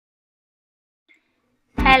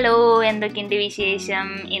Hello, എന്തൊക്കെയുണ്ട് വിശേഷം?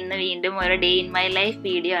 ഇന്ന് വീണ്ടും ഒരു day in my life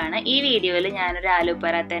video ആണ്. ഈ വീഡിയോയിൽ ഞാനൊരു ആലു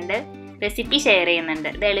പറാത്തൻ്റെ റെസിപ്പി ഷെയർ ചെയ്യുന്നുണ്ട്.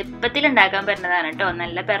 ഇത് എളുപ്പത്തിൽ ഉണ്ടാക്കാൻ പറ്റുന്നതാണ് കേട്ടോ.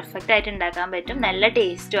 നല്ല പെർഫെക്റ്റ് ആയിട്ട് ഉണ്ടാക്കാൻ പറ്റും, നല്ല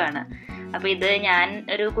ടേസ്റ്റും ആണ്. അപ്പോൾ ഇത് ഞാൻ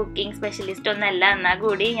ഒരു കുക്കിംഗ് സ്പെഷ്യലിസ്റ്റ് ഒന്നല്ല, എന്നാൽ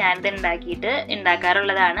കൂടി ഞാനിത്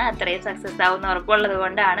ഉണ്ടാക്കാറുള്ളതാണ്. അത്രയും സക്സസ് ആവുന്ന ഉറപ്പുള്ളത്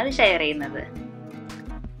കൊണ്ടാണ് ഇത് ഷെയർ ചെയ്യുന്നത്.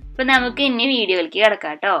 അപ്പോൾ നമുക്ക് ഇനി വീഡിയോയിലേക്ക്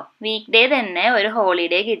കിടക്കാം കേട്ടോ. വീക്ക് ഡേ തന്നെ ഒരു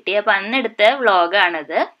ഹോളിഡേ കിട്ടി. അപ്പോൾ അന്നെടുത്ത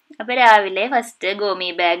വ്ളോഗാണിത്. അപ്പോൾ രാവിലെ ഫസ്റ്റ് ഗോമി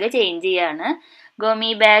ബാഗ് ചേഞ്ച് ചെയ്യാണ്. ഗോമി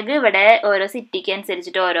ബാഗ് ഇവിടെ ഓരോ സിറ്റിക്ക്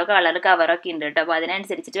അനുസരിച്ചിട്ട് ഓരോ കളർ കവറൊക്കെ ഉണ്ട് കേട്ടോ. അപ്പോൾ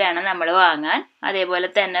അതിനനുസരിച്ചിട്ട് വേണം നമ്മൾ വാങ്ങാൻ. അതേപോലെ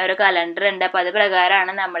തന്നെ ഒരു കലണ്ടർ ഉണ്ട്. അപ്പോൾ അത്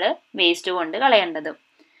പ്രകാരമാണ് നമ്മൾ വേസ്റ്റ് കൊണ്ട് കളയേണ്ടത്.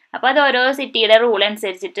 അപ്പോൾ അത് ഓരോ സിറ്റിയുടെ റൂൾ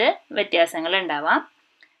അനുസരിച്ചിട്ട് വ്യത്യാസങ്ങൾ ഉണ്ടാവാം.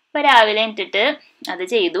 അപ്പോൾ രാവിലെ എണീറ്റിട്ട് അത്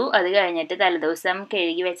ചെയ്തു. അത് കഴിഞ്ഞിട്ട് തലേദിവസം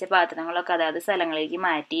കഴുകി വെച്ച പാത്രങ്ങളൊക്കെ അതാത് സ്ഥലങ്ങളിലേക്ക്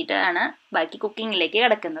മാറ്റിയിട്ടാണ് ബാക്കി കുക്കിങ്ങിലേക്ക്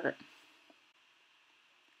കിടക്കുന്നത്.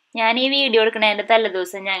 ഞാൻ ഈ വീഡിയോ എടുക്കുന്നതിൻ്റെ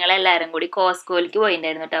തലേദിവസം ഞങ്ങളെല്ലാവരും കൂടി കോസ്കോയിലേക്ക്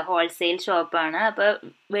പോയിട്ടുണ്ടായിരുന്നു കേട്ടോ. ഹോൾസെയിൽ ഷോപ്പാണ്. അപ്പോൾ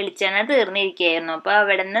വെളിച്ചെണ്ണ തീർന്നിരിക്കുകയായിരുന്നു. അപ്പോൾ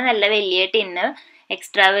അവിടെ നിന്ന് നല്ല വലിയ tin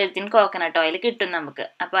extra virgin coconut oil കിട്ടും നമുക്ക്.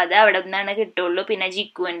 അപ്പോൾ അത് അവിടെ നിന്നാണ് കിട്ടുള്ളൂ. പിന്നെ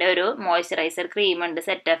ജിക്കുവിൻ്റെ ഒരു മോയ്സ്ചറൈസർ ക്രീമുണ്ട്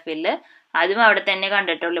സെറ്റഫിൽ. അതും അവിടെ തന്നെ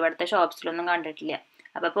കണ്ടിട്ടുള്ളൂ, ഇവിടുത്തെ ഷോപ്സിലൊന്നും കണ്ടിട്ടില്ല.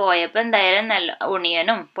 അപ്പോൾ പോയപ്പോൾ എന്തായാലും നല്ല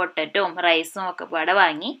ഒണിയനും പൊട്ടറ്റും റൈസും ഒക്കെ പാടെ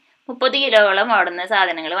വാങ്ങി 30 കിലോളം അവിടെ നിന്ന്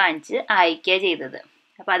സാധനങ്ങൾ വാങ്ങിച്ച് അയക്കുക ചെയ്തത്.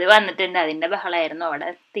 അപ്പോൾ അത് വന്നിട്ടുണ്ട്. അതിൻ്റെ ബഹളമായിരുന്നു അവിടെ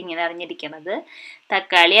തിങ്ങി നിറഞ്ഞിരിക്കുന്നത്.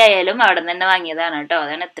 തക്കാളി ആയാലും അവിടെ നിന്ന് തന്നെ വാങ്ങിയതാണ് കേട്ടോ.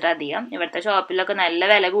 അതാണ് ഇത്ര അധികം. ഇവിടുത്തെ ഷോപ്പിലൊക്കെ നല്ല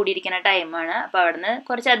വില കൂടിയിരിക്കുന്ന ടൈമാണ്. അപ്പോൾ അവിടെ നിന്ന്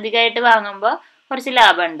കുറച്ച് അധികമായിട്ട് വാങ്ങുമ്പോൾ കുറച്ച്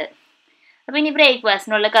ലാഭമുണ്ട്. അപ്പോൾ ഇനി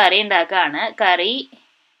ബ്രേക്ക്ഫാസ്റ്റിനുള്ള കറി ഉണ്ടാക്കുകയാണ്. കറി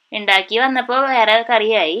ഉണ്ടാക്കി വന്നപ്പോൾ വേറെ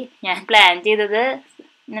കറിയായി. ഞാൻ പ്ലാൻ ചെയ്തത്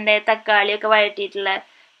എൻ്റെ തക്കാളിയൊക്കെ വഴറ്റിയിട്ടുള്ള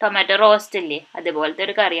ടൊമാറ്റോ റോസ്റ്റ് ഇല്ലേ, അതുപോലത്തെ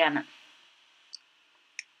ഒരു കറിയാണ്.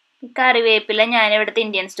 കറിവേപ്പില ഞാൻ ഇവിടുത്തെ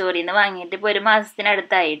ഇന്ത്യൻ സ്റ്റോറിൽ നിന്ന് വാങ്ങിയിട്ട് ഇപ്പോൾ 1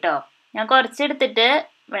 മാസത്തിനടുത്തായി കേട്ടോ. ഞാൻ കുറച്ചെടുത്തിട്ട്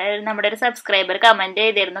നമ്മുടെ ഒരു സബ്സ്ക്രൈബർ കമൻറ്റ്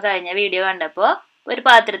ചെയ്തിരുന്നു കഴിഞ്ഞ വീഡിയോ കണ്ടപ്പോൾ, ഒരു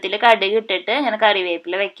പാത്രത്തിൽ കടുക് ഇട്ടിട്ട് ഞാൻ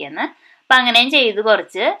കറിവേപ്പില വെക്കുകയെന്ന്. അപ്പം അങ്ങനെയും ചെയ്തു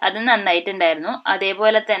കുറച്ച്. അത് നന്നായിട്ടുണ്ടായിരുന്നു.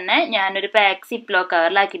 അതേപോലെ തന്നെ ഞാനൊരു പാക്ക് സിപ്ലോ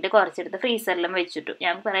കവറിലാക്കിയിട്ട് കുറച്ചെടുത്ത് ഫ്രീസറിലും വെച്ചിട്ടു.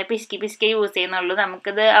 ഞാൻ കുറേ പിശുക്കി യൂസ് ചെയ്യുന്നുള്ളൂ.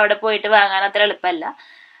 നമുക്കിത് അവിടെ പോയിട്ട് വാങ്ങാൻ അത്ര എളുപ്പമല്ല.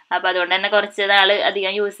 അപ്പോൾ അതുകൊണ്ട് തന്നെ കുറച്ച് നാൾ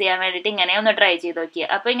അധികം യൂസ് ചെയ്യാൻ വേണ്ടിയിട്ട് ഇങ്ങനെ ഒന്ന് ട്രൈ ചെയ്ത് നോക്കിയാൽ.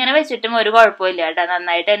 അപ്പോൾ ഇങ്ങനെ വെച്ചിട്ടും ഒരു കുഴപ്പമില്ല കേട്ടോ,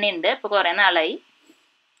 നന്നായിട്ട് തന്നെ ഉണ്ട്. ഇപ്പോൾ കുറേ നാളായി.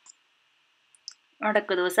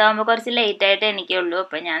 മുടക്ക് ദിവസം ആകുമ്പോൾ കുറച്ച് ലേറ്റായിട്ട് എനിക്കുള്ളൂ.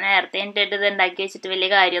 അപ്പോൾ ഞാൻ നേരത്തെ എണീറ്റിട്ട് ഇത് ഉണ്ടാക്കി വെച്ചിട്ട് വലിയ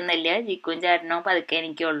കാര്യമൊന്നുമില്ല. ജിക്കും ചേട്ടനും പതുക്കെ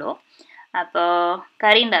എനിക്കുള്ളൂ. അപ്പോൾ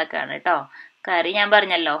കറി ഉണ്ടാക്കുകയാണ് കേട്ടോ. കറി ഞാൻ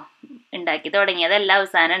പറഞ്ഞല്ലോ, ഉണ്ടാക്കി തുടങ്ങിയതല്ല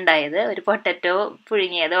അവസാനം ഉണ്ടായത്. ഒരു പൊട്ടറ്റോ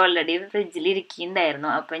പുഴുങ്ങിയത് ഓൾറെഡി ഫ്രിഡ്ജിൽ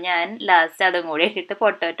ഇരിക്കുന്നുണ്ടായിരുന്നു. അപ്പോൾ ഞാൻ ലാസ്റ്റ് അതും കൂടി ഇട്ടിട്ട്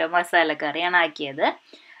പൊട്ടറ്റോ മസാലക്കറിയാണ് ആക്കിയത്.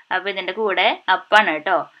 അപ്പോൾ ഇതിൻ്റെ കൂടെ അപ്പമാണ്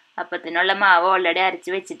കേട്ടോ. അപ്പത്തിനുള്ള മാവ് ഓൾറെഡി അരച്ച്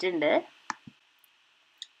വെച്ചിട്ടുണ്ട്.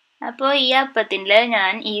 അപ്പോൾ ഈ അപ്പത്തിൽ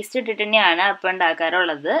ഞാൻ ഈസ്റ്റ് ഇട്ടിട്ട് തന്നെയാണ് അപ്പം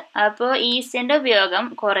ഉണ്ടാക്കാറുള്ളത്. അപ്പോൾ ഈസ്റ്റിൻ്റെ ഉപയോഗം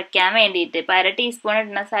കുറയ്ക്കാൻ വേണ്ടിയിട്ട് ഇപ്പോൾ 1/2 ടീസ്പൂൺ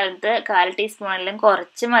ഇടുന്ന സ്ഥലത്ത് 1/4 ടീസ്പൂണിലും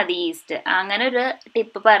കുറച്ച് മതി ഈസ്റ്റ്. അങ്ങനെ ഒരു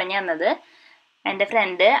ടിപ്പ് പറഞ്ഞു തന്നത് എൻ്റെ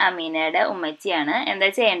ഫ്രണ്ട് അമീനയുടെ ഉമ്മച്ചിയാണ്. എന്താ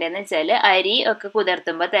ചെയ്യേണ്ടതെന്ന് വെച്ചാൽ അരി ഒക്കെ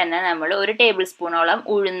കുതിർത്തുമ്പോൾ തന്നെ നമ്മൾ 1 ടേബിൾ സ്പൂണോളം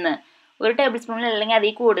ഉഴുന്ന്, 1 ടേബിൾ സ്പൂണിൽ അല്ലെങ്കിൽ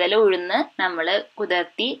അതിൽ കൂടുതൽ ഉഴുന്ന് നമ്മൾ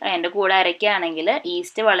കുതിർത്തി അതിൻ്റെ കൂടെ അരയ്ക്കുകയാണെങ്കിൽ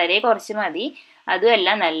ഈസ്റ്റ് വളരെ കുറച്ച് മതി. അതുമല്ല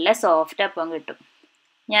നല്ല സോഫ്റ്റ് അപ്പം കിട്ടും.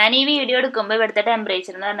 ഞാൻ ഈ വീഡിയോ എടുക്കുമ്പോൾ ഇവിടുത്തെ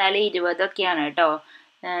ടെമ്പറേച്ചർ എന്ന് പറഞ്ഞാൽ 20 കേട്ടോ.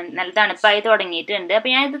 നല്ല തണുപ്പായി തുടങ്ങിയിട്ടുണ്ട്.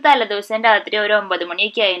 അപ്പോൾ ഞാനിത് തലേദിവസം രാത്രി ഒരു 9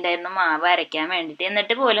 മണിയൊക്കെ ആയിട്ടുണ്ടായിരുന്നു മാവ് അരയ്ക്കാൻ വേണ്ടിയിട്ട്.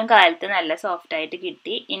 എന്നിട്ട് പോലും കാലത്ത് നല്ല സോഫ്റ്റായിട്ട്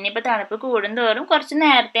കിട്ടി. ഇനിയിപ്പോൾ തണുപ്പ് കൂടുന്തോറും കുറച്ച്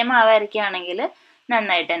നേരത്തെ മാവ് അരയ്ക്കുകയാണെങ്കിൽ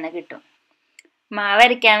നന്നായിട്ട് തന്നെ കിട്ടും. മാവ്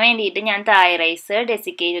അരയ്ക്കാൻ വേണ്ടിയിട്ട് ഞാൻ തായ് റൈസ്,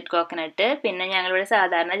 ഡെസിക്കേറ്റഡ് കോക്കനട്ട്, പിന്നെ ഞങ്ങളിവിടെ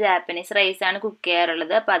സാധാരണ ജാപ്പനീസ് റൈസാണ് കുക്ക്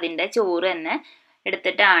ചെയ്യാറുള്ളത്. അപ്പോൾ അതിൻ്റെ ചോറ് തന്നെ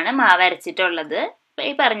എടുത്തിട്ടാണ് മാവ് അരച്ചിട്ടുള്ളത്.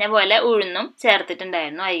 ഈ പറഞ്ഞ പോലെ ഉഴുന്നും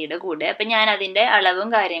ചേർത്തിട്ടുണ്ടായിരുന്നു അരിയുടെ കൂടെ. അപ്പം ഞാൻ അതിൻ്റെ അളവും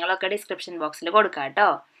കാര്യങ്ങളൊക്കെ ഡിസ്ക്രിപ്ഷൻ ബോക്സിൽ കൊടുക്കാം കേട്ടോ.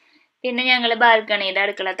 പിന്നെ ഞങ്ങൾ ബാൽക്കണിയുടെ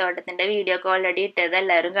അടുക്കളത്തോട്ടത്തിൻ്റെ വീഡിയോ ഒക്കെ ഓൾറെഡി ഇട്ടത്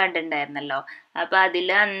എല്ലാവരും കണ്ടിട്ടുണ്ടായിരുന്നല്ലോ. അപ്പോൾ അതിൽ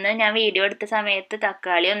അന്ന് ഞാൻ വീഡിയോ എടുത്ത സമയത്ത്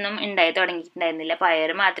തക്കാളി ഒന്നും ഉണ്ടായി തുടങ്ങിയിട്ടുണ്ടായിരുന്നില്ല.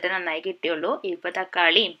 പയർ മാത്രമേ നന്നായി കിട്ടിയുള്ളൂ. ഇപ്പോൾ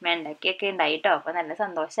തക്കാളിയും വെണ്ടയ്ക്കൊക്കെ ഉണ്ടായി കേട്ടോ. അപ്പോൾ നല്ല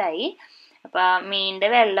സന്തോഷമായി. അപ്പോൾ മീനിൻ്റെ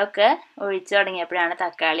വെള്ളമൊക്കെ ഒഴിച്ച് തുടങ്ങിയപ്പോഴാണ്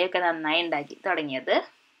തക്കാളിയൊക്കെ നന്നായി ഉണ്ടാക്കി തുടങ്ങിയത്.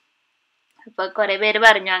 അപ്പോൾ കുറേ പേര്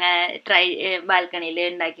പറഞ്ഞു അങ്ങനെ ബാൽക്കണിയിൽ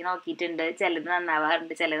ഉണ്ടാക്കി നോക്കിയിട്ടുണ്ട്, ചിലത്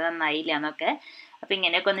നന്നാവാറുണ്ട്, ചിലത് നന്നായില്ല എന്നൊക്കെ. അപ്പോൾ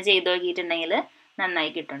ഇങ്ങനെയൊക്കെ ഒന്ന് ചെയ്ത് നോക്കിയിട്ടുണ്ടെങ്കിൽ നന്നായി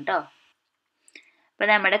കിട്ടും കേട്ടോ. അപ്പോൾ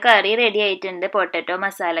നമ്മുടെ കറി റെഡി ആയിട്ടുണ്ട്. പൊട്ടറ്റോ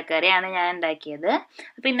മസാലക്കറിയാണ് ഞാൻ ഉണ്ടാക്കിയത്.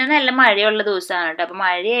 അപ്പോൾ ഇന്ന് നല്ല മഴയുള്ള ദിവസമാണ് കേട്ടോ. അപ്പോൾ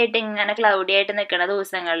മഴയായിട്ട് ഇങ്ങനെ ക്ലൗഡി ആയിട്ട് നിൽക്കുന്ന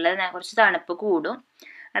ദിവസങ്ങളിൽ കുറച്ച് തണുപ്പ് കൂടും.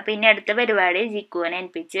 അപ്പോൾ ഇനി അടുത്ത പരിപാടി ജിക്കുവിനെ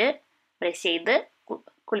എണിപ്പിച്ച് ബ്രഷ് ചെയ്ത്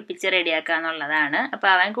കുളിപ്പിച്ച് റെഡിയാക്കാന്നുള്ളതാണ്. അപ്പോൾ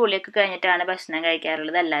അവൻ കുളിയൊക്കെ കഴിഞ്ഞിട്ടാണ് ഭക്ഷണം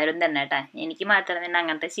കഴിക്കാറുള്ളത്, എല്ലാവരും തന്നെ കേട്ടോ. എനിക്ക് മാത്രം തന്നെ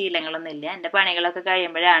അങ്ങനത്തെ ശീലങ്ങളൊന്നും ഇല്ല. എൻ്റെ പണികളൊക്കെ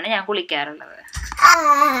കഴിയുമ്പോഴാണ് ഞാൻ കുളിക്കാറുള്ളത്.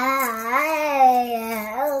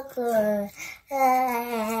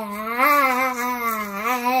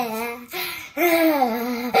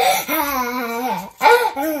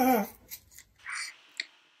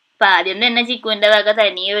 അപ്പം ആദ്യം തന്നെ ചിക്കുവിൻ്റെ വക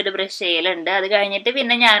തനിയെ ഒരു ബ്രഷ് ചെയ്യലുണ്ട്. അത് കഴിഞ്ഞിട്ട്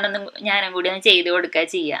പിന്നെ ഞാനും കൂടി ഒന്ന് ചെയ്ത് കൊടുക്കുക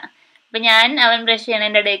ചെയ്യാം. അപ്പം അവൻ ബ്രഷ്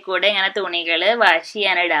ചെയ്യണതിൻ്റെ ഇടയിൽ കൂടെ ഇങ്ങനെ തുണികൾ വാഷ്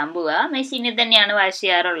ചെയ്യാൻ ഇടാൻ പോവുക. മെഷീനിൽ തന്നെയാണ് വാഷ്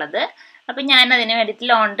ചെയ്യാറുള്ളത്. അപ്പം ഞാൻ അതിന് വേണ്ടിയിട്ട്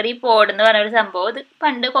ലോണ്ടറി പോഡ് എന്ന് പറഞ്ഞൊരു സംഭവം ഇത്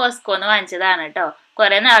പണ്ട് കോസ്കോന്ന് വാങ്ങിച്ചതാണ് കേട്ടോ.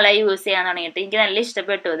 കുറേ നാളായി യൂസ് ചെയ്യാൻ തുടങ്ങിയിട്ട് എനിക്ക് നല്ല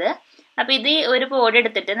ഇഷ്ടപ്പെട്ടു ഇത്. അപ്പം ഇത് ഒരു പോഡ്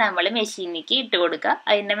എടുത്തിട്ട് നമ്മൾ മെഷീനിലേക്ക് ഇട്ട് കൊടുക്കുക.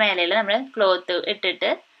 അതിൻ്റെ മേലയിൽ നമ്മൾ ക്ലോത്ത്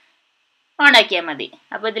ഇട്ടിട്ട് ഓണാക്കിയാൽ മതി.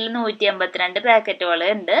 അപ്പോൾ ഇതിൽ 152 പാക്കറ്റുകൾ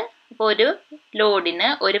ഉണ്ട്. അപ്പോൾ ഒരു ലോഡിന്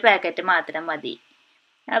ഒരു പാക്കറ്റ് മാത്രം മതി.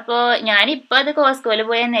 അപ്പോൾ ഞാനിപ്പോൾ അത് കോസ്കോയിൽ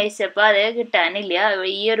പോയി അന്വേഷിച്ചപ്പോൾ അത് കിട്ടാനില്ല.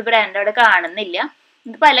 ഈ ഒരു ബ്രാൻഡ് അവിടെ കാണുന്നില്ല.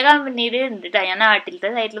 ഇത് പല കമ്പനിയിൽ ഉണ്ട് കേട്ടോ. ഞാൻ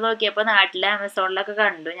നാട്ടിലത്തെ സൈറ്റിൽ നോക്കിയപ്പോൾ നാട്ടിലെ ആമസോണിലൊക്കെ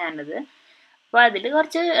കണ്ടു ഞാനത്. അപ്പോൾ അതിൽ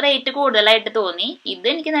കുറച്ച് റേറ്റ് കൂടുതലായിട്ട് തോന്നി. ഇത്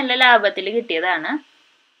എനിക്ക് നല്ല ലാഭത്തിൽ കിട്ടിയതാണ്.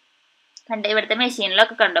 കണ്ട ഇവിടുത്തെ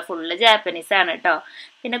മെഷീനിലൊക്കെ കണ്ടോ, ഫുള്ള് ജാപ്പനീസ് ആണ് കേട്ടോ.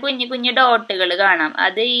 പിന്നെ കുഞ്ഞു കുഞ്ഞു ഡോട്ടുകൾ കാണാം.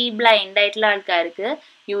 അത് ഈ ബ്ലൈൻഡ് ആയിട്ടുള്ള ആൾക്കാർക്ക്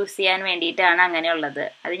യൂസ് ചെയ്യാൻ വേണ്ടിയിട്ടാണ് അങ്ങനെയുള്ളത്.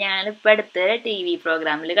 അത് ഞാനിപ്പോൾ അടുത്ത് TV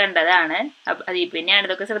പ്രോഗ്രാമിൽ കണ്ടതാണ്. അതിൽ പിന്നെയാണ്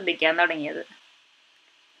ഇതൊക്കെ ശ്രദ്ധിക്കാൻ തുടങ്ങിയത്.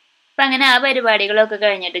 അപ്പം അങ്ങനെ ആ പരിപാടികളൊക്കെ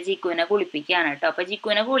കഴിഞ്ഞിട്ട് ജിക്കുവിനെ കുളിപ്പിക്കുകയാണ് കേട്ടോ. അപ്പോൾ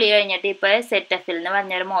ജിക്കുവിനെ കുളി കഴിഞ്ഞിട്ട് ഇപ്പോൾ സെറ്റഫിൽ എന്ന്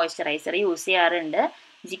പറഞ്ഞൊരു മോയ്സ്ചറൈസർ യൂസ് ചെയ്യാറുണ്ട്.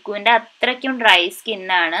 ജിക്കുവിൻ്റെ അത്രയ്ക്കും ഡ്രൈ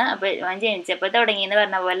സ്കിന്നാണ്. അപ്പോൾ അവൻ ജനിച്ചപ്പോൾ തുടങ്ങിയെന്ന്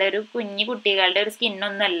പറഞ്ഞ പോലെ ഒരു കുഞ്ഞു കുട്ടികളുടെ ഒരു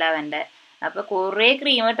സ്കിന്നൊന്നും അല്ല അവൻ്റെ. അപ്പോൾ കുറേ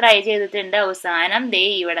ക്രീം ട്രൈ ചെയ്തിട്ടുണ്ട്. അവസാനം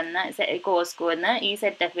ഇവിടെ നിന്ന് കോസ്കോന്ന് ഈ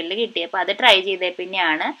സെറ്റഫിൽ കിട്ടിയപ്പോൾ അത് ട്രൈ ചെയ്തേ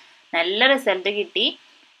പിന്നെയാണ് നല്ല റിസൾട്ട് കിട്ടി.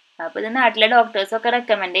 അപ്പോൾ ഇത് നാട്ടിലെ ഡോക്ടേഴ്സൊക്കെ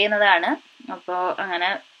റെക്കമെൻഡ് ചെയ്യുന്നതാണ്. അപ്പോൾ അങ്ങനെ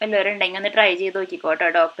എല്ലാവരും ഉണ്ടെങ്കിൽ ഒന്ന് ട്രൈ ചെയ്ത് നോക്കിക്കോട്ടോ.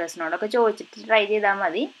 ഡോക്ടേഴ്സിനോടൊക്കെ ചോദിച്ചിട്ട് ട്രൈ ചെയ്താൽ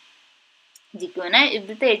മതി. ജിക്കുവിന്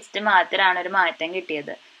ഇത് തേച്ചിട്ട് മാത്രമാണ് ഒരു മാറ്റം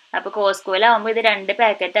കിട്ടിയത്. അപ്പോൾ കോസ്കോയിലാവുമ്പോൾ ഇത് 2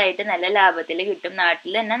 പാക്കറ്റായിട്ട് നല്ല ലാഭത്തിൽ കിട്ടും.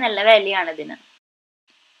 നാട്ടിൽ തന്നെ നല്ല വിലയാണ് ഇതിന്.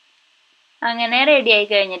 അങ്ങനെ റെഡി ആയി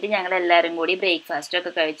കഴിഞ്ഞിട്ട് ഞങ്ങൾ എല്ലാവരും കൂടി ബ്രേക്ക്ഫാസ്റ്റ്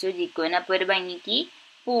ഒക്കെ കഴിച്ചു. ജിക്കുവിന് അപ്പോൾ ഒരു ഭംഗിക്ക്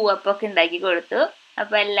പൂവപ്പൊക്കെ ഉണ്ടാക്കി കൊടുത്തു.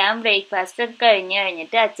 അപ്പോൾ എല്ലാം ബ്രേക്ക്ഫാസ്റ്റ് ഒക്കെ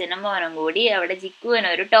കഴിഞ്ഞിട്ട് അച്ഛനും മോനും കൂടി അവിടെ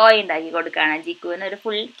ജിക്കുവിനൊരു ടോയ് ഉണ്ടാക്കി കൊടുക്കുകയാണ്. ജിക്കുവിനൊരു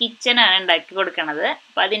ഫുൾ കിച്ചണാണ് ഉണ്ടാക്കി കൊടുക്കണത്.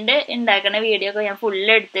 അപ്പോൾ അതിൻ്റെ ഉണ്ടാക്കുന്ന വീഡിയോ ഒക്കെ ഞാൻ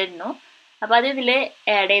ഫുള്ള് എടുത്തിരുന്നു. അപ്പോൾ അത് ഇതിൽ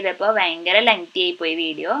ആഡ് ചെയ്തപ്പോൾ ഭയങ്കര ലെങ്തി ആയിപ്പോയി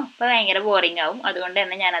വീഡിയോ. അപ്പോൾ ഭയങ്കര ബോറിംഗ് ആവും. അതുകൊണ്ട്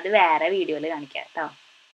തന്നെ ഞാനത് വേറെ വീഡിയോയിൽ കാണിക്കാം കേട്ടോ.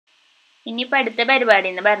 ഇനിയിപ്പോൾ അടുത്ത പരിപാടി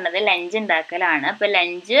എന്ന് പറഞ്ഞത് ലഞ്ച് ഉണ്ടാക്കലാണ്. അപ്പോൾ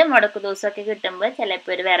ലഞ്ച് മുടക്ക് ദിവസമൊക്കെ കിട്ടുമ്പോൾ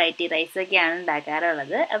ചിലപ്പോൾ ഒരു വെറൈറ്റി റൈസൊക്കെയാണ്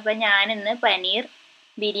ഉണ്ടാക്കാറുള്ളത്. അപ്പോൾ ഞാനിന്ന് പനീർ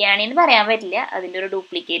ബിരിയാണി എന്ന് പറയാൻ പറ്റില്ല, അതിൻ്റെ ഒരു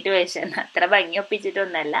ഡ്യൂപ്ലിക്കേറ്റ് വേർഷൻ, അത്ര ഭംഗി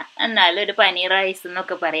ഒപ്പിച്ചിട്ടൊന്നുമല്ല, എന്നാലും ഒരു പനീർ റൈസ്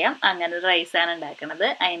എന്നൊക്കെ പറയാം. അങ്ങനെ ഒരു റൈസാണ് ഉണ്ടാക്കുന്നത്.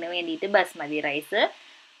 അതിന് വേണ്ടിയിട്ട് ബസ്മതി റൈസ്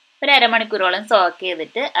ഒരു അരമണിക്കൂറോളം സോക്ക്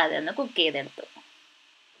ചെയ്തിട്ട് അതൊന്ന് കുക്ക് ചെയ്തെടുത്തു.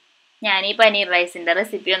 ഞാൻ ഈ പനീർ റൈസിൻ്റെ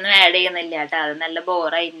റെസിപ്പി ഒന്നും ആഡ് ചെയ്യുന്നില്ല കേട്ടോ, അത് നല്ല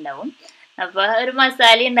ബോറായിട്ടുണ്ടാവും. അപ്പോൾ ഒരു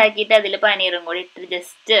മസാല ഉണ്ടാക്കിയിട്ട് അതിൽ പനീറും കൂടി ഇട്ട്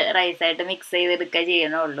ജസ്റ്റ് റൈസായിട്ട് മിക്സ് ചെയ്തെടുക്കുക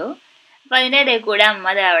ചെയ്യണുള്ളൂ. അപ്പോൾ അതിൻ്റെ ഇടയിൽ കൂടെ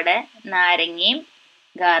അമ്മ അവിടെ നാരങ്ങയും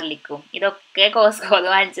ഗാർലിക്കും ഇതൊക്കെ കോസ്കോന്ന്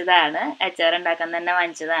വാങ്ങിച്ചതാണ്. അച്ചാറുണ്ടാക്കാൻ തന്നെ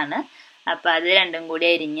വാങ്ങിച്ചതാണ്. അപ്പോൾ അത് രണ്ടും കൂടി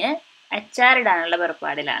അരിഞ്ഞ് അച്ചാറിടാനുള്ള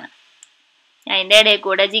പുറപ്പാടിലാണ്. അതിൻ്റെ ഇടയിൽ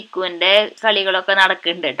കൂടെ ജിക്കുവിൻ്റെ കളികളൊക്കെ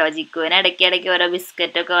നടക്കുന്നുണ്ട് കേട്ടോ. ജിക്കുവിന് ഇടയ്ക്കിടയ്ക്ക് ഓരോ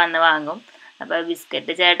ബിസ്ക്കറ്റൊക്കെ വന്ന് വാങ്ങും. അപ്പോൾ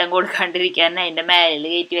ബിസ്ക്കറ്റ് ചേട്ടൻ കൊടുക്കാണ്ടിരിക്കാൻ അതിൻ്റെ മേലിൽ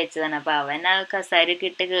കയറ്റി വെച്ചതാണ്. അപ്പോൾ അവൻ ആ കസാരയൊക്കെ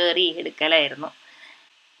ഇട്ട് കയറി എടുക്കലായിരുന്നു.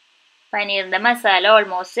 പനീറിൻ്റെ മസാല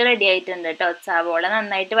ഓൾമോസ്റ്റ് റെഡി ആയിട്ടുണ്ട് കേട്ടോ. സവോള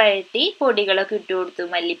നന്നായിട്ട് വഴറ്റി പൊടികളൊക്കെ ഇട്ട് കൊടുത്തു.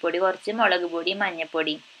 മല്ലിപ്പൊടി കുറച്ച്, മുളക് പൊടി,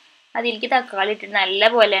 മഞ്ഞൾപ്പൊടി, അതിലേക്ക് തക്കാളി ഇട്ടിട്ട് നല്ല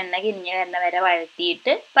പോലെ എണ്ണ കിഞ്ഞ് വരണ വരെ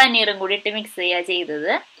വഴറ്റിയിട്ട് പനീറും കൂടി ഇട്ട് മിക്സ് ചെയ്യുക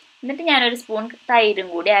ചെയ്തത്. എന്നിട്ട് ഞാനൊരു സ്പൂൺ തൈരും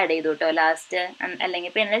കൂടി ആഡ് ചെയ്തു കേട്ടോ ലാസ്റ്റ്.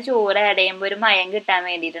 അല്ലെങ്കിൽ പിന്നെ ചോറ് ആഡ് ചെയ്യുമ്പോൾ ഒരു മയം കിട്ടാൻ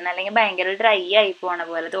വേണ്ടിയിട്ടാണ്. അല്ലെങ്കിൽ ഭയങ്കര ഡ്രൈ ആയി പോണ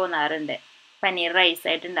പോലെ തോന്നാറുണ്ട് പനീർ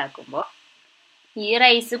റൈസായിട്ട് ഉണ്ടാക്കുമ്പോൾ. ഈ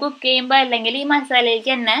റൈസ് കുക്ക് ചെയ്യുമ്പോൾ അല്ലെങ്കിൽ ഈ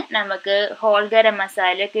മസാലയ്ക്ക് തന്നെ നമുക്ക് ഹോൾ ഗരം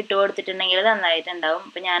മസാല ഒക്കെ ഇട്ട് കൊടുത്തിട്ടുണ്ടെങ്കിൽ നന്നായിട്ടുണ്ടാവും.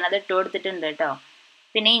 അപ്പം ഞാനത് ഇട്ട് കൊടുത്തിട്ടുണ്ട് കേട്ടോ.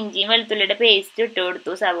 പിന്നെ ഇഞ്ചിയും വെളുത്തുള്ളിയുടെ പേസ്റ്റ് ഇട്ട്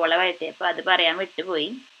കൊടുത്തു സവോള വഴറ്റിയപ്പോൾ, അത് പറയാൻ വിട്ടുപോയി.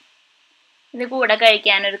 ഇത് കൂടെ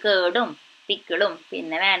കഴിക്കാനൊരു കേടും പിക്കിളും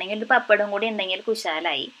പിന്നെ വേണമെങ്കിൽ ഒരു പപ്പടും കൂടി ഉണ്ടെങ്കിൽ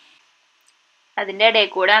കുശാലായി. അതിൻ്റെ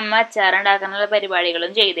ഇടയിൽ കൂടെ അമ്മ അച്ചാറുണ്ടാക്കാനുള്ള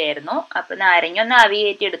പരിപാടികളും ചെയ്തായിരുന്നു. അപ്പം നാരങ്ങ ഒന്ന് ആവി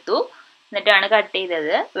കയറ്റിയെടുത്തു. എന്നിട്ടാണ് കട്ട്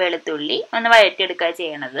ചെയ്തത്. വെളുത്തുള്ളി ഒന്ന് വഴറ്റിയെടുക്കുക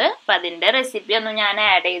ചെയ്യണത്. അപ്പം അതിൻ്റെ റെസിപ്പി ഒന്നും ഞാൻ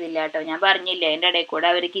ആഡ് ചെയ്തില്ല കേട്ടോ. ഞാൻ പറഞ്ഞില്ല, അതിൻ്റെ ഇടയിൽ കൂടെ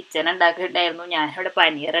അവർ കിച്ചൺ ഉണ്ടാക്കിയിട്ടുണ്ടായിരുന്നു, ഞാനിവിടെ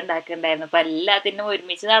പനീർ ഉണ്ടാക്കിയിട്ടുണ്ടായിരുന്നു. അപ്പം എല്ലാത്തിനും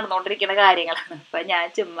ഒരുമിച്ച് നടന്നുകൊണ്ടിരിക്കുന്ന കാര്യങ്ങളാണ്. അപ്പം ഞാൻ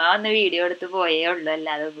ചുമ്മാ ഒന്ന് വീഡിയോ എടുത്ത് പോയേ ഉള്ളൂ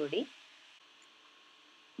അല്ലാതെ കൂടി.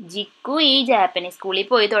 ജിക്കു ഈ ജാപ്പനീസ് സ്കൂളിൽ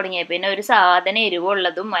പോയി തുടങ്ങിയ പിന്നെ ഒരു സാധനം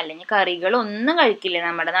എരിവുള്ളതും അല്ലെങ്കിൽ കറികളൊന്നും കഴിക്കില്ല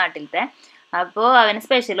നമ്മുടെ നാട്ടിലത്തെ. അപ്പോൾ അവന്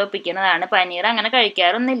സ്പെഷ്യൽ ഒപ്പിക്കുന്നതാണ്. പനീർ അങ്ങനെ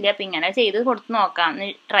കഴിക്കാറൊന്നുമില്ല. അപ്പം ഇങ്ങനെ ചെയ്ത് കൊടുത്ത് നോക്കാം,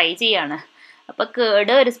 ട്രൈ ചെയ്യാണ്. അപ്പോൾ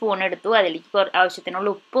കേട് ഒരു സ്പൂൺ എടുത്തു. അതിലേക്ക് ആവശ്യത്തിനുള്ള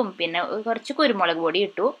ഉപ്പും പിന്നെ കുറച്ച് കുരുമുളക് പൊടി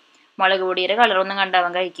ഇട്ടു. മുളക് പൊടിയുടെ കളറൊന്നും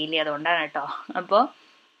കണ്ടവൻ കഴിക്കില്ല, അതുകൊണ്ടാണ് കേട്ടോ. അപ്പോൾ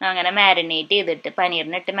അങ്ങനെ മാരിനേറ്റ് ചെയ്തിട്ട്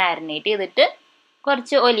പനീറിനിട്ട് മാരിനേറ്റ് ചെയ്തിട്ട്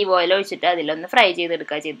കുറച്ച് ഒലിവ് ഓയിൽ ഒഴിച്ചിട്ട് അതിലൊന്ന് ഫ്രൈ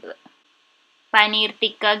ചെയ്തെടുക്കുക ചെയ്തത്. പനീർ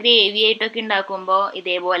ടിക്ക ഗ്രേവി ആയിട്ടൊക്കെ ഉണ്ടാക്കുമ്പോൾ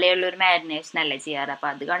ഇതേപോലെയുള്ളൊരു മാരിനേഷൻ അല്ലേ ചെയ്യാറ്. അപ്പോൾ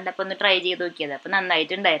അത് കണ്ടപ്പോൾ ഒന്ന് ട്രൈ ചെയ്ത് നോക്കിയത്. അപ്പോൾ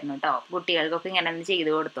നന്നായിട്ടുണ്ടായിരുന്നു കേട്ടോ. കുട്ടികൾക്കൊക്കെ ഇങ്ങനെ ഒന്ന്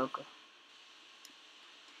ചെയ്ത് കൊടുത്തു നോക്കും.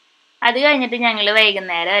 അത് കഴിഞ്ഞിട്ട് ഞങ്ങൾ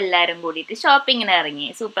വൈകുന്നേരം എല്ലാവരും കൂടിയിട്ട് ഷോപ്പിങ്ങിന് ഇറങ്ങി.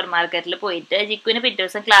 സൂപ്പർ മാർക്കറ്റിൽ പോയിട്ട് ജിക്കുവിന് പിറ്റേ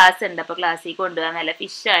ദിവസം ക്ലാസ് ഉണ്ട്. അപ്പോൾ ക്ലാസ്സിൽ കൊണ്ടുപോകാൻ നല്ല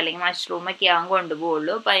ഫിഷ് അല്ലെങ്കിൽ മഷ്റൂം ഒക്കെ ആവാൻ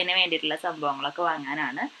കൊണ്ടുപോകുള്ളൂ. അപ്പോൾ അതിന് വേണ്ടിയിട്ടുള്ള സംഭവങ്ങളൊക്കെ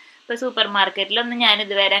വാങ്ങാനാണ്. ഇപ്പോൾ സൂപ്പർ മാർക്കറ്റിലൊന്നും ഞാൻ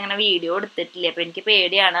ഇതുവരെ അങ്ങനെ വീഡിയോ എടുത്തിട്ടില്ല. അപ്പോൾ എനിക്ക്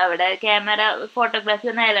പേടിയാണ്. അവിടെ ക്യാമറ ഫോട്ടോഗ്രാഫി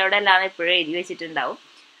ഒന്നും അലൗഡ് അല്ലാതെ എപ്പോഴും എഴുതി വെച്ചിട്ടുണ്ടാവും.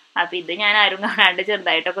 അപ്പോൾ ഇത് ഞാൻ ആരും കാണാണ്ട്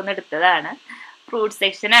ചെറുതായിട്ടൊക്കെ ഒന്ന് എടുത്തതാണ്. ഫ്രൂട്ട്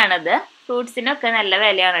സെക്ഷനാണത്. ഫ്രൂട്ട്സിനൊക്കെ നല്ല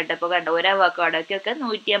വിലയാണ് കേട്ടോ. ഇപ്പോൾ കണ്ടോ, ഒരു അവക്കാഡോയ്ക്കൊക്കെ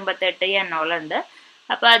 158 എണ്ണോളുണ്ട്.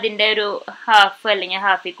 അപ്പോൾ അതിൻ്റെ ഒരു ഹാഫ് അല്ലെങ്കിൽ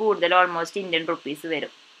ഹാഫിൽ കൂടുതൽ ഓൾമോസ്റ്റ് ഇന്ത്യൻ റുപ്പീസ്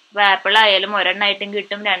വരും. അപ്പോൾ ആപ്പിൾ ആയാലും ഒരെണ്ണമായിട്ടും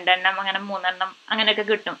കിട്ടും, 2 എണ്ണം അങ്ങനെ 3 എണ്ണം അങ്ങനെയൊക്കെ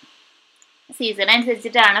കിട്ടും. സീസൺ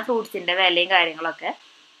അനുസരിച്ചിട്ടാണ് ഫ്രൂട്ട്സിൻ്റെ വിലയും കാര്യങ്ങളൊക്കെ.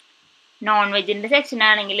 നോൺ വെജിൻ്റെ സെക്ഷൻ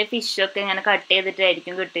ആണെങ്കിൽ ഫിഷൊക്കെ ഇങ്ങനെ കട്ട്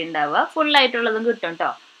ചെയ്തിട്ടായിരിക്കും കിട്ടിയിട്ടുണ്ടാവുക. ഫുള്ളായിട്ടുള്ളതും കിട്ടും കേട്ടോ.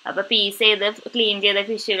 അപ്പോൾ പീസ് ചെയ്ത് ക്ലീൻ ചെയ്ത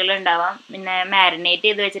ഫിഷുകൾ ഉണ്ടാവാം. പിന്നെ മാരിനേറ്റ്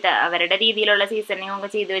ചെയ്ത് വെച്ചിട്ട് അവരുടെ രീതിയിലുള്ള സീസണിങ് ഒക്കെ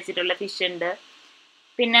ചെയ്ത് വെച്ചിട്ടുള്ള ഫിഷ് ഉണ്ട്.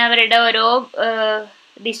 പിന്നെ അവരുടെ ഓരോ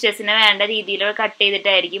ഡിഷസിന് വേണ്ട രീതിയിൽ കട്ട്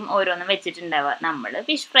ചെയ്തിട്ടായിരിക്കും ഓരോന്നും വെച്ചിട്ടുണ്ടാവുക. നമ്മൾ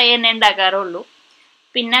ഫിഷ് ഫ്രൈ തന്നെ ഉണ്ടാക്കാറുള്ളൂ.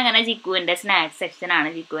 പിന്നെ അങ്ങനെ ജിക്കുവിൻ്റെ സ്നാക്സ് സെക്ഷനാണ്.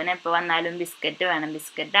 ജിക്കുവിന് എപ്പോൾ വന്നാലും ബിസ്ക്കറ്റ് വേണം.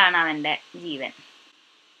 ബിസ്ക്കറ്റാണ് അവൻ്റെ ജീവൻ.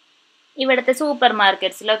 ഇവിടുത്തെ സൂപ്പർ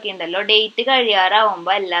മാർക്കറ്റ്സിലൊക്കെ ഉണ്ടല്ലോ, ഡേറ്റ്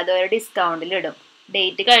കഴിയാറാവുമ്പോൾ അല്ലാതെ ഒരു ഡിസ്കൗണ്ടിലിടും.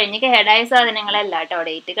 ഡേറ്റ് കഴിഞ്ഞ് കേടായ സാധനങ്ങളല്ല കേട്ടോ.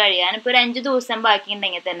 ഡേറ്റ് കഴിയാൻ ഇപ്പോൾ ഒരു 5 ദിവസം ബാക്കി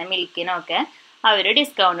ഉണ്ടെങ്കിൽ തന്നെ മിൽക്കിനൊക്കെ അവർ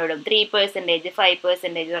ഡിസ്കൗണ്ട് ഇടും. 3%,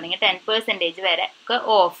 5% തുടങ്ങി 10% വരെ ഒക്കെ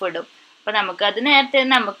ഓഫ് ഇടും. അപ്പോൾ നമുക്കത് നേരത്തെ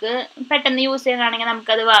നമുക്ക് പെട്ടെന്ന് യൂസ് ചെയ്യാനാണെങ്കിൽ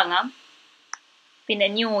നമുക്കത് വാങ്ങാം. പിന്നെ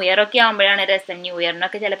ന്യൂ ഇയർ ഒക്കെ ആകുമ്പോഴാണ് രസം. ന്യൂ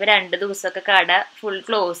ഇയറിനൊക്കെ ചിലപ്പോൾ 2 ദിവസമൊക്കെ കട ഫുൾ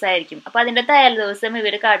ക്ലോസ് ആയിരിക്കും. അപ്പോൾ അതിൻ്റെ തലേ ദിവസം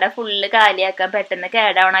ഇവർ കട ഫുള്ള് കാലിയാക്കാൻ പെട്ടെന്ന്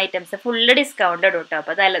കേടാവണ ഐറ്റംസ് ഫുള്ള് ഡിസ്കൗണ്ട് ഇടും കേട്ടോ.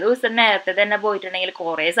 അപ്പോൾ തലേ ദിവസം നേരത്തെ തന്നെ പോയിട്ടുണ്ടെങ്കിൽ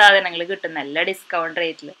കുറേ സാധനങ്ങൾ കിട്ടും നല്ല ഡിസ്കൗണ്ട്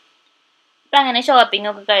റേറ്റിൽ. അപ്പം അങ്ങനെ ഷോപ്പിംഗ്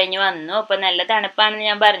ഒക്കെ കഴിഞ്ഞ് വന്നു. അപ്പോൾ നല്ല തണുപ്പാണെന്ന്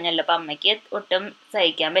ഞാൻ പറഞ്ഞല്ലോ. അപ്പം അമ്മയ്ക്ക് ഒട്ടും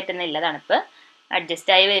സഹിക്കാൻ പറ്റുന്നില്ല തണുപ്പ്.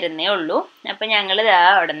 അഡ്ജസ്റ്റ് ആയി വരുന്നേ ഉള്ളൂ. അപ്പം ഞങ്ങൾ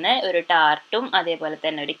അവിടെ നിന്ന് ഒരു ടാർട്ടും അതേപോലെ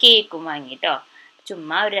തന്നെ ഒരു കേക്കും വാങ്ങിട്ടോ.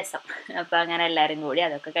 ചുമ്മാ ഒരു രസം. അപ്പം അങ്ങനെ എല്ലാവരും കൂടി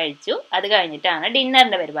അതൊക്കെ കഴിച്ചു. അത് കഴിഞ്ഞിട്ടാണ്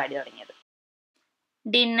ഡിന്നറിൻ്റെ പരിപാടി തുടങ്ങിയത്.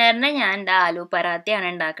 ഡിന്നറിന് ഞാൻ ആലു പറാത്തയാണ്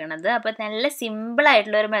ഉണ്ടാക്കുന്നത്. അപ്പോൾ നല്ല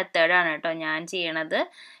സിമ്പിളായിട്ടുള്ളൊരു മെത്തേഡാണ് കേട്ടോ ഞാൻ ചെയ്യണത്.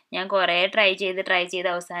 ഞാൻ കുറേ ട്രൈ ചെയ്ത്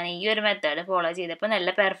അവസാനം ഈ ഒരു മെത്തേഡ് ഫോളോ ചെയ്തപ്പോൾ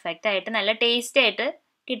നല്ല പെർഫെക്റ്റ് ആയിട്ട് നല്ല ടേസ്റ്റ് ആയിട്ട്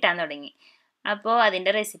കിട്ടാൻ തുടങ്ങി. അപ്പോൾ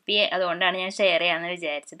അതിൻ്റെ റെസിപ്പി അതുകൊണ്ടാണ് ഞാൻ ഷെയർ ചെയ്യാമെന്ന്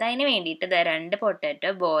വിചാരിച്ചത്. അതിന് വേണ്ടിയിട്ട് 2 പൊട്ടാറ്റോ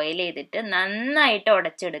ബോയിൽ ചെയ്തിട്ട് നന്നായിട്ട്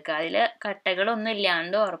ഉടച്ചെടുക്കുക. അതിൽ കട്ടകളൊന്നും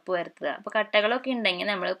ഇല്ലാണ്ട് ഉറപ്പ് വരുത്തുക. അപ്പോൾ കട്ടകളൊക്കെ ഉണ്ടെങ്കിൽ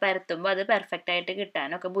നമ്മൾ പരത്തുമ്പോൾ അത് പെർഫെക്റ്റ് ആയിട്ട്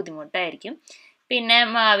കിട്ടാനൊക്കെ ബുദ്ധിമുട്ടായിരിക്കും. പിന്നെ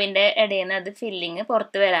മാവിൻ്റെ ഇടയിൽ നിന്ന് അത് ഫില്ലിങ്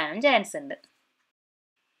പുറത്ത് വരാനും ചാൻസ് ഉണ്ട്.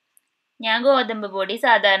 ഞാൻ ഗോതമ്പ് പൊടി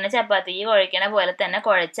സാധാരണ ചപ്പാത്തിക്ക് കുഴക്കണ പോലെ തന്നെ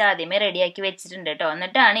കുഴച്ച് ആദ്യമേ റെഡിയാക്കി വെച്ചിട്ടുണ്ട് കേട്ടോ.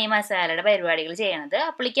 എന്നിട്ടാണ് ഈ മസാലയുടെ പരിപാടികൾ ചെയ്യണത്.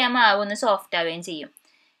 അപ്പോഴേക്ക് ആ മാവ് ഒന്ന് സോഫ്റ്റ് ആവുകയും ചെയ്യും.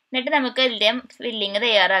 എന്നിട്ട് നമുക്ക് ഇതിൻ്റെ ഫില്ലിങ്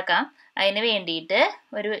തയ്യാറാക്കാം. അതിന് വേണ്ടിയിട്ട്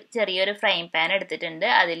ഒരു ചെറിയൊരു ഫ്രൈ പാൻ എടുത്തിട്ടുണ്ട്.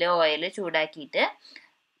 അതിൽ ഓയിൽ ചൂടാക്കിയിട്ട്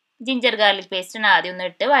ജിഞ്ചർ ഗാർലിക് പേസ്റ്റാണ് ആദ്യം ഒന്ന്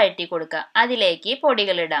ഇട്ട് വഴറ്റി കൊടുക്കുക. അതിലേക്ക്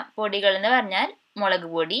പൊടികളിടാം. പൊടികൾ എന്ന് പറഞ്ഞാൽ മുളക്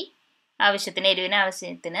പൊടി ആവശ്യത്തിന്, എരിവിന്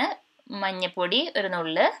ആവശ്യത്തിന്, മഞ്ഞൾപ്പൊടി ഒരു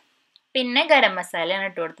നുള്ള്, പിന്നെ ഗരം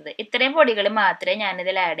മസാലയാണ് ഇട്ട് കൊടുത്തത്. ഇത്രയും പൊടികൾ മാത്രമേ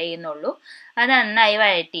ഞാനിതിൽ ആഡ് ചെയ്യുന്നുള്ളൂ. അത് നന്നായി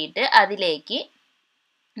വഴറ്റിയിട്ട് അതിലേക്ക്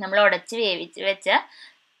നമ്മൾ ഉടച്ച് വേവിച്ച് വെച്ച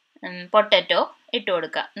പൊട്ടറ്റോ ഇട്ട്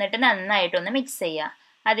കൊടുക്കുക. എന്നിട്ട് നന്നായിട്ടൊന്ന് മിക്സ് ചെയ്യുക.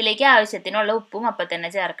 അതിലേക്ക് ആവശ്യത്തിനുള്ള ഉപ്പും അപ്പം തന്നെ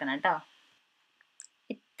ചേർക്കണം കേട്ടോ.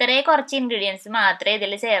 ഇത്രയും കുറച്ച് ഇൻഗ്രീഡിയൻസ് മാത്രമേ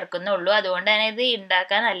ഇതിൽ ചേർക്കുന്നുള്ളൂ. അതുകൊണ്ട് തന്നെ ഇത്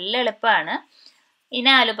ഉണ്ടാക്കാൻ നല്ല എളുപ്പമാണ്.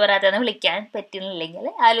 ഇനി ആലു പൊറാത്ത എന്ന് വിളിക്കാൻ പറ്റുന്നില്ലെങ്കിൽ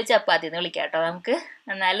ആലു ചപ്പാത്തി എന്ന് വിളിക്കാം കേട്ടോ നമുക്ക്.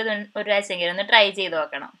 എന്നാലും ഒരു പ്രാവശ്യമെങ്കിലും ഒന്ന് ട്രൈ ചെയ്ത്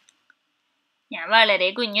നോക്കണം. ഞാൻ വളരെ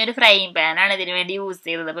കുഞ്ഞൊരു ഫ്രൈയിങ് പാനാണ് ഇതിനു വേണ്ടി യൂസ്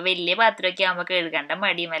ചെയ്തത്. അപ്പോൾ വലിയ പാത്രമൊക്കെ ആകുമ്പോൾ കഴുകേണ്ട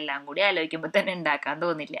മടിയും എല്ലാം കൂടി ആലോചിക്കുമ്പോൾ തന്നെ ഉണ്ടാക്കാൻ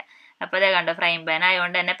തോന്നില്ല. അപ്പോൾ അതേ കണ്ടോ, ഫ്രൈയിങ് പാൻ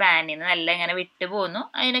ആയതുകൊണ്ട് തന്നെ പാനിൽ നിന്ന് നല്ല ഇങ്ങനെ വിട്ടു പോന്നു.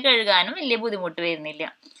 അതിന് കഴുകാനും വലിയ ബുദ്ധിമുട്ട് വരുന്നില്ല.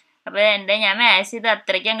 അപ്പോൾ ഞാൻ മാഷ് ചെയ്ത്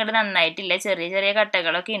അത്രയ്ക്ക് അങ്ങോട്ട് നന്നായിട്ടില്ല. ചെറിയ ചെറിയ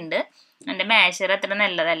കട്ടകളൊക്കെ ഉണ്ട്. എൻ്റെ മാഷർ അത്ര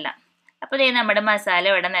നല്ലതല്ല. അപ്പോൾ നമ്മുടെ മസാല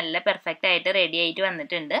ഇവിടെ നല്ല പെർഫെക്റ്റ് ആയിട്ട് റെഡി ആയിട്ട്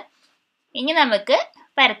വന്നിട്ടുണ്ട്. ഇനി നമുക്ക്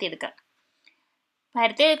പരത്തിയെടുക്കാം.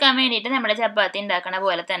 പരത്തിയെടുക്കാൻ വേണ്ടിയിട്ട് നമ്മുടെ ചപ്പാത്തി ഉണ്ടാക്കണ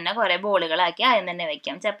പോലെ തന്നെ കുറേ ബോളുകളാക്കി ആദ്യം തന്നെ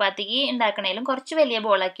വയ്ക്കാം. ചപ്പാത്തിക്ക് ഉണ്ടാക്കണേലും കുറച്ച് വലിയ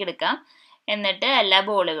ബോളാക്കി എടുക്കാം. എന്നിട്ട് എല്ലാ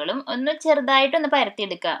ബോളുകളും ഒന്ന് ചെറുതായിട്ടൊന്ന്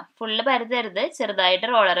പരത്തിയെടുക്കുക. ഫുള്ള് പരത്തരുത്, ചെറുതായിട്ട്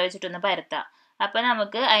റോളർ വെച്ചിട്ടൊന്ന് പരത്താം. അപ്പോൾ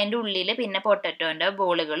നമുക്ക് അതിൻ്റെ ഉള്ളിൽ പിന്നെ പൊട്ടറ്റോൻ്റെ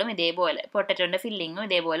ബോളുകളും ഇതേപോലെ, പൊട്ടറ്റോൻ്റെ ഫില്ലിങ്ങും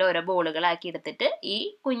ഇതേപോലെ ഓരോ ബോളുകളാക്കി എടുത്തിട്ട് ഈ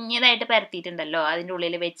കുഞ്ഞതായിട്ട് പരത്തിയിട്ടുണ്ടല്ലോ അതിൻ്റെ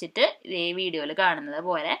ഉള്ളിൽ വെച്ചിട്ട് ഇതേ വീഡിയോയിൽ കാണുന്നത്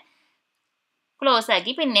പോലെ ക്ലോസ്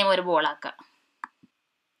ആക്കി പിന്നെയും ഒരു ബോളാക്കാം.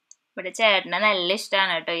 ഇവിടെ ചേട്ടന് നല്ല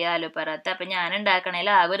ഇഷ്ടമാണ് കേട്ടോ ഈ ആലു പറാത്ത. അപ്പം ഞാൻ ഉണ്ടാക്കണേൽ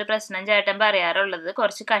ആകെ ഒരു പ്രശ്നം ചേട്ടൻ പറയാറുള്ളത്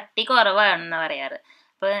കുറച്ച് കട്ടി കുറവാണെന്ന് പറയാറ്.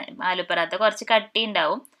 അപ്പോൾ ആലു പറാത്ത കുറച്ച് കട്ടി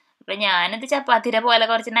ഉണ്ടാവും. അപ്പം ഞാനിത് ചപ്പാത്തിയുടെ പോലെ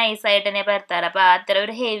കുറച്ച് നൈസായിട്ട് തന്നെ പരത്താറ്. അപ്പോൾ അത്ര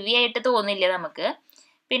ഒരു ഹെവി ആയിട്ട് തോന്നില്ല നമുക്ക്.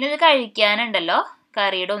 പിന്നെ ഇത് കഴിക്കാനുണ്ടല്ലോ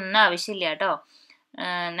കറിയുടെ ഒന്നും ആവശ്യമില്ല കേട്ടോ.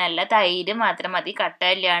 നല്ല തൈര് മാത്രം മതി, കട്ട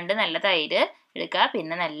ഇല്ലാണ്ട് നല്ല തൈര് എടുക്കുക.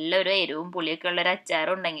 പിന്നെ നല്ലൊരു എരിവും പുളിയൊക്കെ ഉള്ളൊരു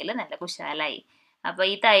അച്ചാറും ഉണ്ടെങ്കിൽ നല്ല കുശാലായി. അപ്പോൾ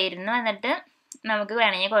ഈ തൈരിന് വന്നിട്ട് നമുക്ക്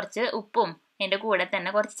വേണമെങ്കിൽ കുറച്ച് ഉപ്പും അതിൻ്റെ കൂടെ തന്നെ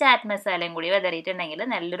കുറച്ച് ചാറ്റ് മസാലയും കൂടി വിതറിയിട്ടുണ്ടെങ്കിൽ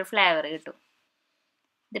നല്ലൊരു ഫ്ലേവർ കിട്ടും.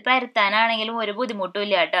 ഇത് പരത്താനാണെങ്കിലും ഒരു ബുദ്ധിമുട്ടും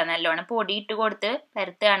ഇല്ല കേട്ടോ. നല്ലോണം പൊടി ഇട്ട് കൊടുത്ത്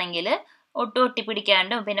പരത്തുകയാണെങ്കിൽ ഒട്ടും ഒട്ടി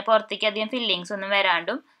പിടിക്കാണ്ടും പിന്നെ പുറത്തേക്ക് അധികം ഫില്ലിങ്സ് ഒന്നും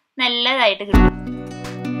വരാണ്ടും നല്ലതായിട്ട് കിട്ടും.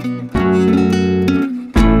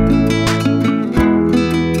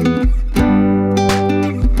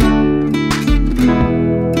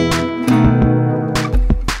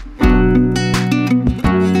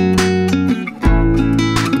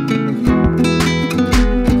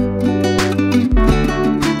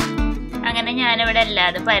 ഞാനിവിടെ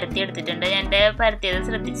എല്ലാതും പരത്തി എടുത്തിട്ടുണ്ട്. എൻ്റെ പരത്തിയത്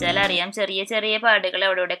ശ്രദ്ധിച്ചാൽ അറിയാം, ചെറിയ ചെറിയ പാടുകൾ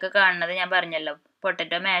അവിടെ ഇവിടെയൊക്കെ കാണുന്നത് ഞാൻ പറഞ്ഞല്ലോ.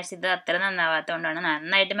 പൊട്ടറ്റോ മാഷ് ചെയ്ത് അത്ര നന്നാവാത്തതുകൊണ്ടാണ്.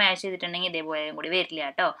 നന്നായിട്ട് മാഷ് ചെയ്തിട്ടുണ്ടെങ്കിൽ ഇതേപോലെ കൂടി വരില്ല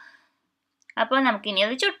കേട്ടോ. അപ്പോൾ നമുക്കിനി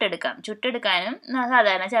അത് ചുട്ടെടുക്കാനും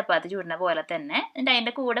സാധാരണ ചപ്പാത്തി ചൂടുന്ന പോലെ തന്നെ. എന്നിട്ട്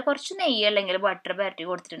അതിൻ്റെ കൂടെ കുറച്ച് നെയ്യ് അല്ലെങ്കിൽ ബട്ടർ പരട്ടി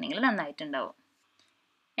കൊടുത്തിട്ടുണ്ടെങ്കിൽ നന്നായിട്ടുണ്ടാവും.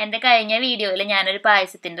 എൻ്റെ കഴിഞ്ഞ വീഡിയോയിൽ ഞാനൊരു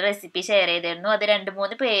പായസത്തിൻ്റെ റെസിപ്പി ഷെയർ ചെയ്തിരുന്നു. അത്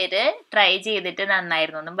 2-3 പേര് ട്രൈ ചെയ്തിട്ട്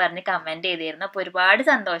നന്നായിരുന്നു എന്നും പറഞ്ഞ് കമൻറ്റ് ചെയ്തിരുന്നു. അപ്പോൾ ഒരുപാട്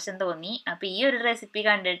സന്തോഷം തോന്നി. അപ്പോൾ ഈ ഒരു റെസിപ്പി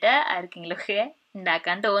കണ്ടിട്ട് ആർക്കെങ്കിലുമൊക്കെ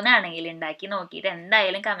ഉണ്ടാക്കാൻ തോന്നുകയാണെങ്കിൽ ഉണ്ടാക്കി നോക്കിയിട്ട്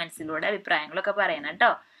എന്തായാലും കമൻസിലൂടെ അഭിപ്രായങ്ങളൊക്കെ പറയണം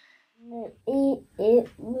കേട്ടോ.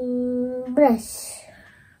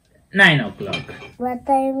 9 o'clock. What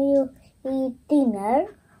time you eat dinner?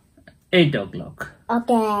 8 o'clock.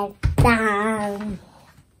 Okay, done.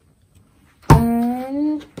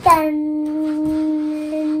 Dun.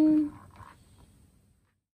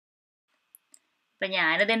 അപ്പം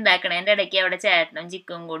ഞാനിത് ഉണ്ടാക്കണതിൻ്റെ ഇടയ്ക്ക് അവിടെ ചേട്ടനും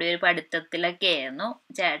ജിക്കും കൂടി ഒരു പഠിത്തത്തിലൊക്കെ ആയിരുന്നു.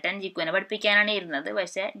 ചേട്ടൻ ജിക്കുവിനെ പഠിപ്പിക്കാനാണ് ഇരുന്നത്,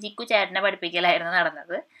 പക്ഷെ ജിക്കു ചേട്ടനെ പഠിപ്പിക്കലായിരുന്നു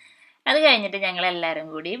നടന്നത്. അത് കഴിഞ്ഞിട്ട് ഞങ്ങൾ എല്ലാവരും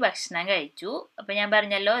കൂടി ഭക്ഷണം കഴിച്ചു. അപ്പോൾ ഞാൻ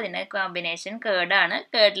പറഞ്ഞല്ലോ ഇതിന് കോമ്പിനേഷൻ കേർഡാണ്.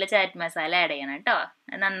 കേർഡിൽ ചാറ്റ് മസാല ആഡ് ചെയ്യണം കേട്ടോ.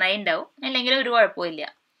 നന്നായി ഉണ്ടാവും, അല്ലെങ്കിൽ ഒരു കുഴപ്പമില്ല.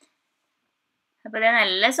 അപ്പോൾ ഇത്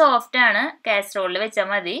നല്ല സോഫ്റ്റാണ്. കാസറോളിൽ വെച്ചാൽ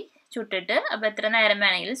മതി ചുട്ടിട്ട്. അപ്പോൾ എത്ര നേരം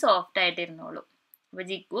വേണമെങ്കിലും സോഫ്റ്റ് ആയിട്ട് ഇരുന്നോളൂ. അപ്പോൾ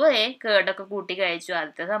ജിക്കു കേർഡൊക്കെ കൂട്ടി കഴിച്ചു.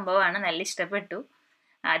 ആദ്യത്തെ സംഭവമാണ്, നല്ല ഇഷ്ടപ്പെട്ടു.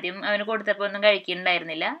 ആദ്യം അവന് കൊടുത്തപ്പോൾ ഒന്നും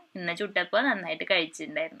കഴിക്കുന്നുണ്ടായിരുന്നില്ല. ഇന്ന് ചുട്ടപ്പോൾ നന്നായിട്ട്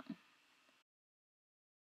കഴിച്ചിട്ടുണ്ടായിരുന്നു.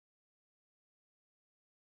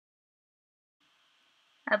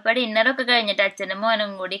 അപ്പോൾ ഡിന്നറൊക്കെ കഴിഞ്ഞിട്ട് അച്ഛനും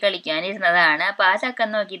മോനും കൂടി കളിക്കാനിരുന്നതാണ്. അപ്പോൾ ആ ചക്കൻ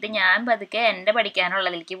നോക്കിയിട്ട് ഞാൻ പതുക്കെ എൻ്റെ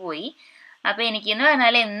പഠിക്കാനുള്ളതിലേക്ക് പോയി. അപ്പോൾ എനിക്കെന്ന്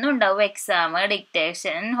പറഞ്ഞാൽ എന്നും ഉണ്ടാവും എക്സാം,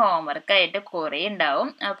 ഡിക്റ്റേഷൻ, ഹോംവർക്കായിട്ട് കുറേ ഉണ്ടാവും.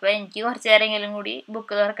 അപ്പോൾ എനിക്ക് കുറച്ച് നേരമെങ്കിലും കൂടി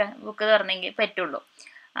ബുക്ക് തുറന്നെങ്കിൽ പറ്റുള്ളൂ.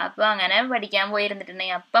 അപ്പോൾ അങ്ങനെ പഠിക്കാൻ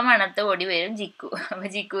പോയിരുന്നിട്ടുണ്ടെങ്കിൽ അപ്പം മണത്ത് ഓടി വരും ജിക്കു. അപ്പോൾ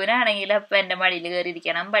ജിക്കുവിനാണെങ്കിൽ അപ്പം എൻ്റെ മടിയിൽ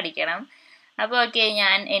കയറിയിരിക്കണം, പഠിക്കണം. അപ്പോൾ ഓക്കെ,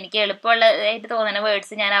 എനിക്ക് എളുപ്പമുള്ളതായിട്ട് തോന്നുന്ന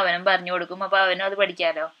വേർഡ്സ് ഞാൻ അവനും പറഞ്ഞു കൊടുക്കും. അപ്പോൾ അവനും അത്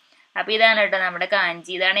പഠിക്കാമല്ലോ. അപ്പോൾ ഇതാണ് കേട്ടോ നമ്മുടെ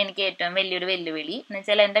കാഞ്ചി. ഇതാണ് എനിക്ക് ഏറ്റവും വലിയൊരു വെല്ലുവിളി. എന്ന്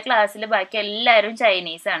വെച്ചാൽ എൻ്റെ ക്ലാസ്സിൽ ബാക്കി എല്ലാവരും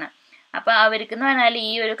ചൈനീസാണ്. അപ്പോൾ അവർക്കെന്ന് പറഞ്ഞാൽ ഈ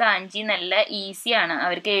ഒരു കാഞ്ചി നല്ല ഈസിയാണ്,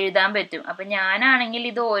 അവർക്ക് എഴുതാൻ പറ്റും. അപ്പം ഞാനാണെങ്കിൽ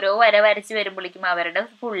ഇത് ഓരോ വര വരച്ച് വരുമ്പോഴേക്കും അവരുടെ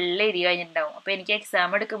ഫുള്ള് എഴുതി കഴിഞ്ഞിട്ടുണ്ടാവും. അപ്പോൾ എനിക്ക്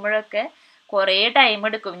എക്സാം എടുക്കുമ്പോഴൊക്കെ കുറേ ടൈം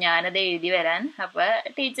എടുക്കും ഞാനത് എഴുതി വരാൻ. അപ്പോൾ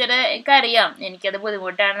ടീച്ചർക്ക് എനിക്കത്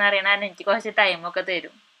ബുദ്ധിമുട്ടാണെന്ന് അറിയണം, എനിക്ക് കുറച്ച് ടൈമൊക്കെ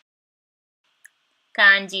തരും.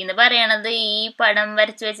 കാഞ്ചി എന്ന് പറയണത് ഈ പടം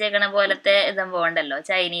വരച്ച് വെച്ചേക്കണ പോലത്തെ സംഭവം ഉണ്ടല്ലോ,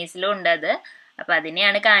 ചൈനീസിലും ഉണ്ട് അത്. അപ്പം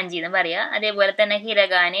അതിനെയാണ് കാഞ്ചി എന്ന് പറയുക. അതേപോലെ തന്നെ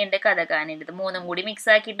ഹിരഗാനി ഉണ്ട്, കഥകാനി ഉണ്ട്. ഇത് മൂന്നും കൂടി മിക്സ്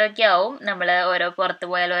ആക്കിയിട്ടൊക്കെ ആവും നമ്മൾ ഓരോ പുറത്ത്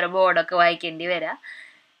പോയാൽ ഓരോ ബോർഡൊക്കെ വായിക്കേണ്ടി വരിക.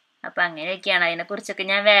 അപ്പം അങ്ങനെയൊക്കെയാണ്. അതിനെക്കുറിച്ചൊക്കെ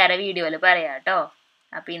ഞാൻ വേറെ വീഡിയോയിൽ പറയാം കേട്ടോ.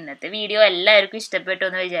 അപ്പോൾ ഇന്നത്തെ വീഡിയോ എല്ലാവർക്കും ഇഷ്ടപ്പെട്ടു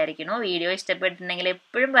എന്ന് വിചാരിക്കുന്നു. വീഡിയോ ഇഷ്ടപ്പെട്ടിട്ടുണ്ടെങ്കിൽ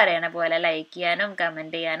എപ്പോഴും പറയണ പോലെ ലൈക്ക് ചെയ്യാനും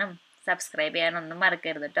കമൻറ്റ് ചെയ്യാനും സബ്സ്ക്രൈബ് ചെയ്യാനും ഒന്നും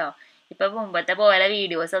മറക്കരുത് കേട്ടോ. ഇപ്പം മുമ്പത്തെ പോലെ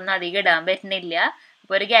വീഡിയോസ് ഒന്നും അധികം ഇടാൻ പറ്റുന്നില്ല.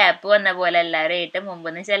 അപ്പോൾ ഒരു ഗ്യാപ്പ് വന്ന പോലെ എല്ലാവരും ആയിട്ട്.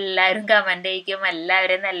 മുമ്പെന്ന് വെച്ചാൽ എല്ലാവരും കമൻറ്റ് ചെയ്യിക്കും,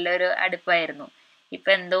 എല്ലാവരും നല്ലൊരു അടുപ്പായിരുന്നു.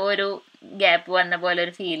 ഇപ്പം എന്തോ ഒരു ഗ്യാപ്പ് വന്ന പോലെ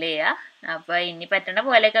ഒരു ഫീൽ ചെയ്യുക. അപ്പോൾ ഇനി പറ്റുന്ന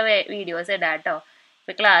പോലെയൊക്കെ വീഡിയോസ് ഇടാം കേട്ടോ.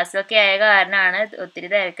 ഇപ്പം ക്ലാസ്സൊക്കെ ആയ കാരണമാണ് ഒത്തിരി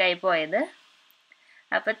തിരക്കായി പോയത്.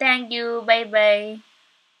 അപ്പോൾ താങ്ക് യു, ബൈ ബൈ.